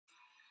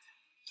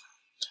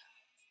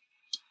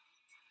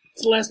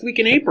It's the last week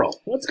in April.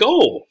 Let's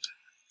go.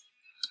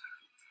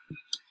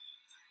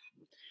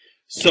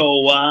 So,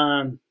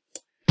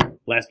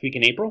 last week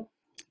in April,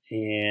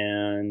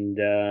 and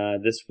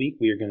this week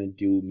we are going to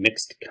do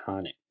mixed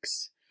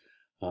conics.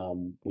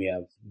 We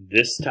have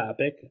this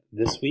topic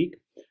this week.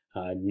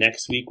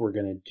 Next week we're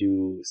going to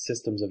do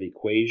systems of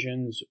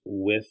equations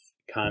with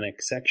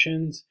conic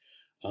sections.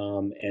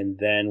 And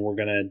then we're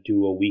going to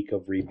do a week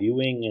of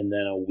reviewing and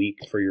then a week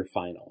for your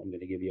final. I'm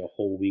going to give you a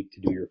whole week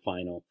to do your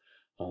final.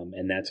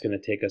 And that's going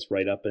to take us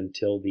right up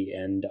until the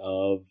end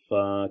of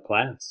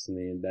class. I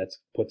mean, that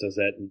puts us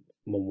at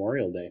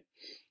Memorial Day.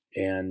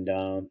 And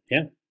yeah,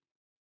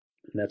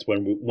 and that's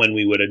when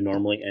we would have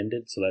normally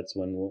ended. So that's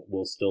when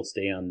we'll still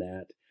stay on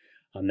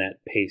that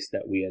pace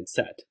that we had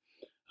set.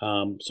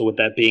 So with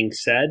that being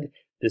said,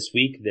 this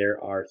week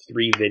there are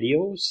 3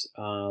 videos.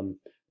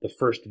 The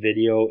first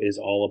video is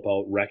all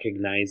about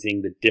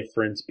recognizing the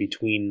difference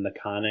between the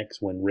conics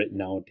when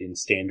written out in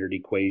standard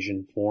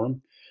equation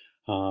form.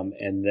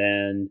 And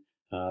then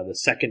the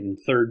second and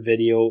third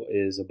video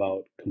is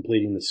about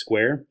completing the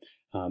square.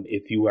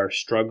 If you are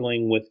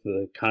struggling with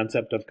the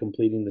concept of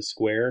completing the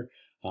square,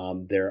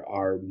 there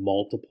are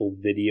multiple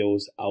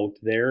videos out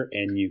there,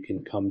 and you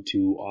can come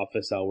to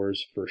office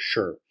hours for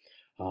sure.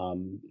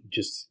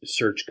 Just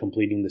search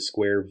completing the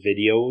square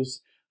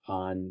videos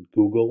on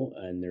Google,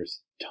 and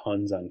there's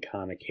tons on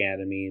Khan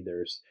Academy.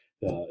 There's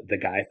the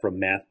guy from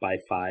Math by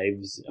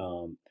Fives.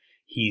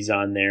 He's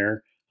on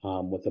there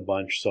with a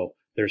bunch. So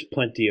there's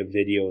plenty of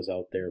videos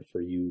out there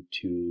for you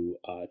to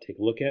take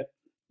a look at.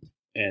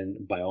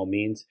 And by all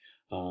means,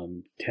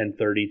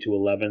 10:30 to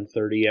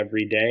 11:30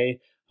 every day,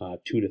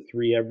 2 to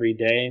 3 every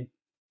day.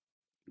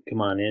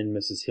 Come on in,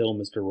 Mrs. Hill,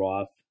 Mr.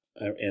 Roth,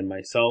 and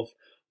myself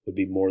would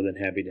be more than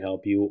happy to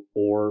help you.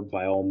 Or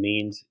by all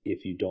means,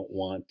 if you don't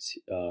want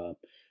the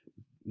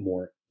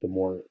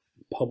more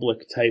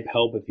public type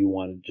help, if you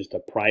want just a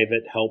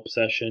private help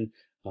session,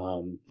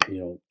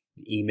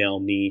 email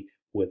me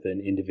with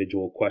an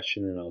individual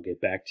question and I'll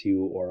get back to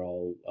you, or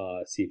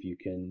I'll see if you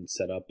can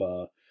set up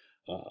a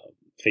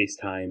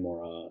FaceTime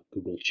or a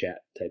Google Chat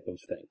type of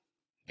thing.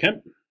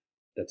 Okay,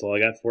 that's all I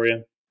got for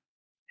you.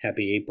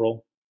 Happy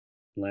April.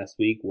 Last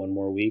week, one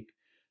more week,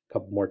 a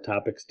couple more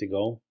topics to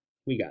go.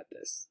 We got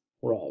this.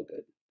 We're all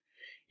good.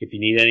 If you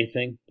need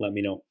anything, let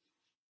me know.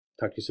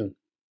 Talk to you soon.